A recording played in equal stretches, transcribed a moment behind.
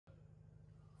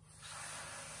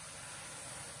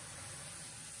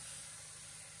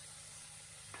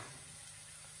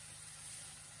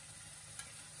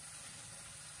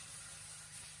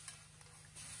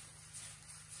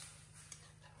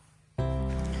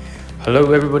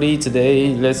Hello everybody,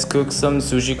 today let's cook some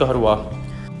suji ka halwa.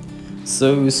 So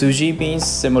suji means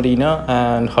semolina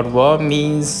and halwa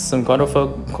means some kind of a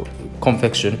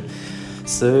confection.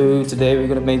 So today we're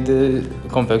gonna make the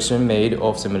confection made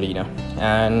of semolina,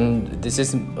 and this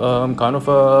is kind of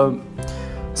a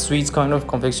sweet kind of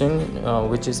confection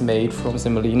which is made from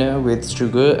semolina with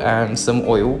sugar and some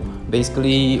oil,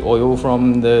 basically oil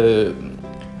from the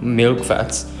milk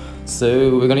fats.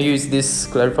 So we're gonna use this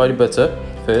clarified butter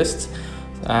first,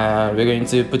 and we're going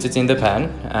to put it in the pan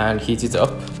and heat it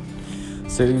up.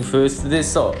 So first,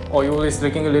 this oil is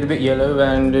looking a little bit yellow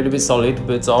and a little bit solid,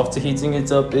 but after heating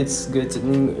it up it's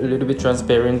getting a little bit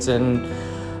transparent and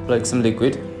like some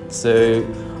liquid. So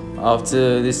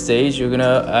after this stage you're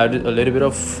gonna add a little bit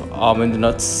of almond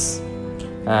nuts,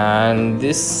 and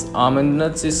this almond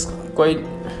nuts is quite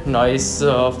nice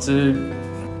after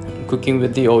cooking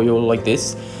with the oil like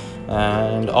this.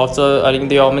 And after adding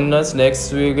the almond nuts,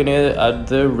 next we're gonna add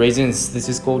the raisins. This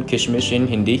is called kishmish in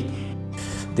Hindi.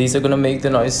 These are gonna make the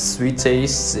nice sweet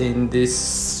taste in this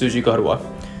suji ka halwa.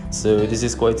 So this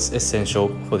is quite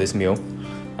essential for this meal.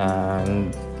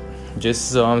 And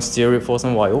just stir it for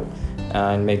some while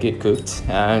and make it cooked.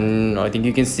 And I think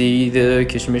you can see the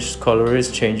kishmish color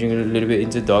is changing a little bit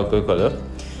into darker color.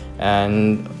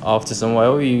 And after some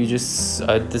while you just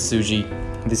add the suji.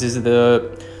 This is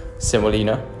the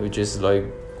semolina, which is like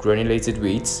granulated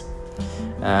wheat,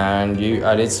 and you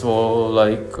add it for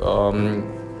like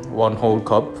 1 whole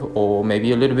cup or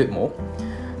maybe a little bit more.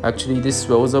 Actually this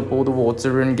swells up all the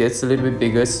water and gets a little bit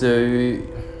bigger, so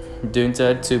don't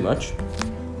add too much.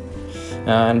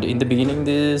 And in the beginning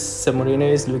this semolina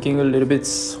is looking a little bit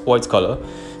white color,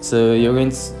 so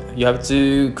you have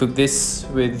to cook this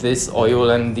with this oil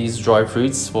and these dry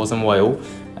fruits for some while.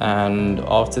 And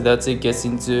after that it gets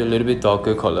into a little bit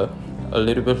darker color, a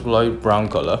little bit light brown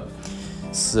color.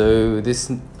 So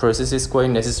this process is quite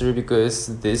necessary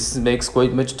because this makes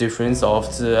quite much difference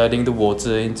after adding the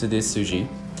water into this suji,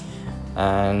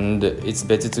 and it's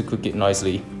better to cook it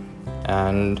nicely.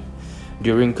 And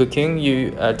during cooking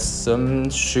you add some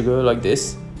sugar like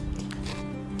this.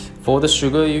 For the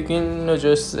sugar you can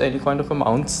adjust any kind of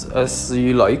amount as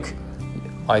you like.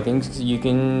 I think you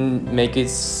can make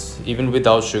it even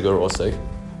without sugar also.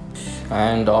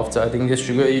 And after adding the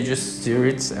sugar you just stir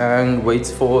it and wait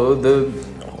for the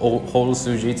whole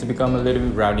suji to become a little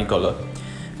bit browny color.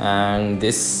 And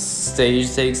this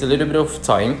stage takes a little bit of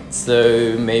time,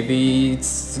 so maybe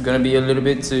it's gonna be a little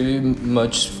bit too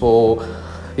much for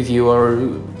if you are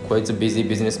quite a busy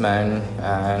businessman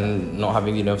and not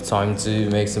having enough time to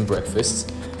make some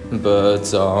breakfast.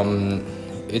 But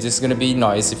it is gonna be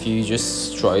nice if you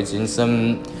just try it in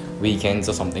some weekends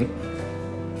or something.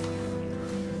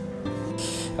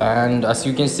 And as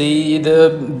you can see,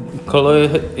 the color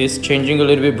is changing a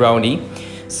little bit browny,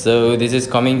 so this is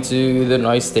coming to the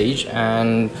nice stage.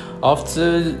 And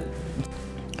after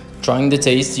trying the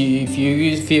taste, if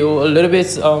you feel a little bit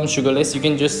sugarless, you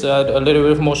can just add a little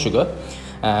bit more sugar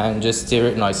and just stir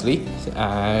it nicely,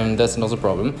 and that's not a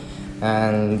problem.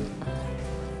 And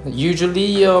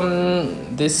usually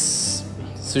this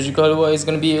suji ka halwa is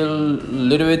going to be a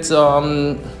little bit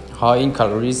high in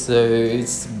calories, so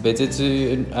it's better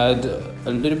to add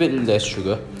a little bit less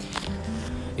sugar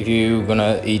if you're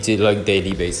gonna eat it like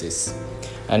daily basis.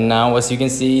 And now as you can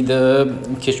see, the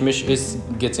kishmish is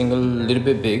getting a little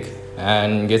bit big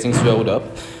and getting swelled up,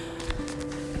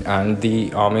 and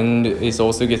the almond is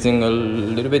also getting a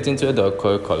little bit into a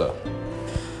darker color.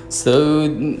 So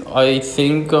I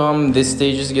think this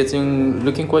stage is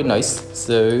looking quite nice.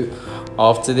 So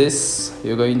after this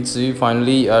you're going to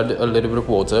finally add a little bit of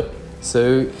water.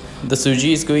 So the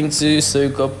suji is going to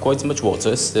soak up quite much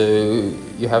water, so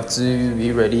you have to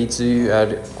be ready to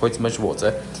add quite much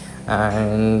water.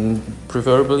 And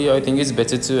preferably I think it's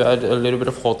better to add a little bit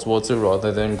of hot water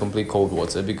rather than complete cold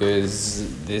water, because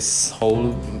this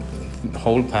whole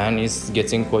pan is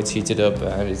getting quite heated up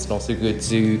and it's not so good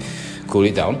to cool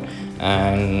it down.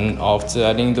 And after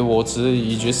adding the water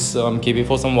you just keep it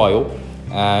for some while.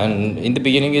 And in the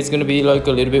beginning it's going to be like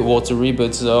a little bit watery,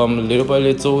 but little by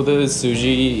little the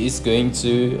suji is going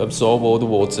to absorb all the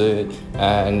water,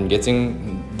 and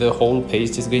getting the whole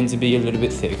paste is going to be a little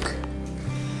bit thick.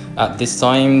 At this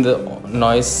time the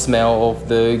nice smell of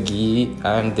the ghee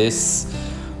and this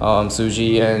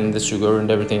suji and the sugar and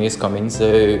everything is coming,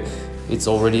 so it's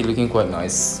already looking quite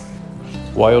nice.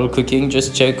 While cooking,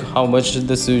 just check how much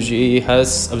the suji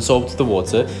has absorbed the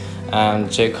water,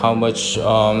 and check how much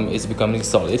it's becoming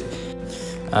solid.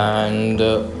 And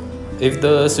if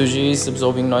the suji is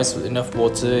absorbing nice enough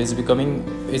water, it's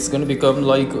gonna become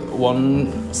like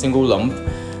one single lump.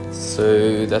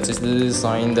 So that is the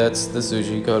sign that the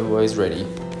Suji Ka Halwa is ready.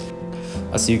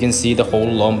 As you can see, the whole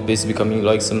lump is becoming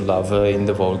like some lava in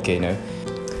the volcano,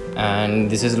 and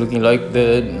this is looking like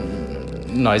the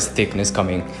nice thickness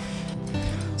coming.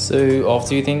 So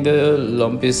after you think the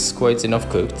lump is quite enough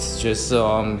cooked, just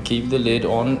keep the lid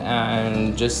on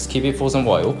and just keep it for some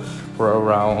while, for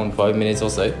around 5 minutes or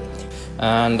so.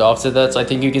 And after that, I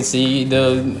think you can see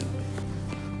the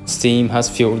steam has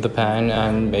filled the pan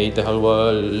and made the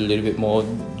halwa a little bit more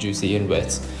juicy and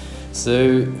wet.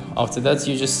 So after that,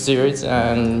 you just stir it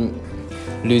and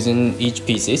loosen each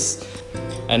pieces.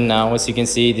 And now, as you can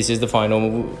see, this is the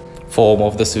final form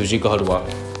of the Suji Ka Halwa.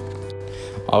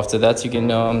 After that, you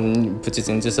can put it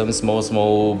into some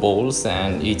small bowls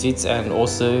and eat it. And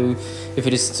also, if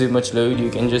it is too much load, you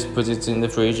can just put it in the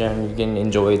fridge and you can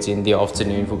enjoy it in the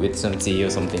afternoon with some tea or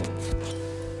something.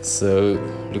 So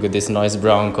look at this nice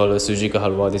brown color Suji Ka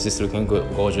Halwa. This is looking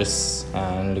gorgeous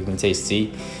and looking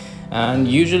tasty. And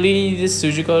usually this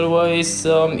Suji Ka Halwa is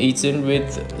eaten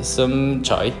with some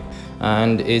chai,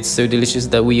 and it's so delicious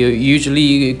that we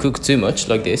usually cook too much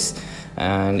like this,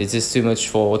 and it is too much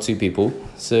for 2 people.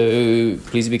 So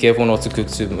please be careful not to cook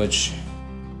too much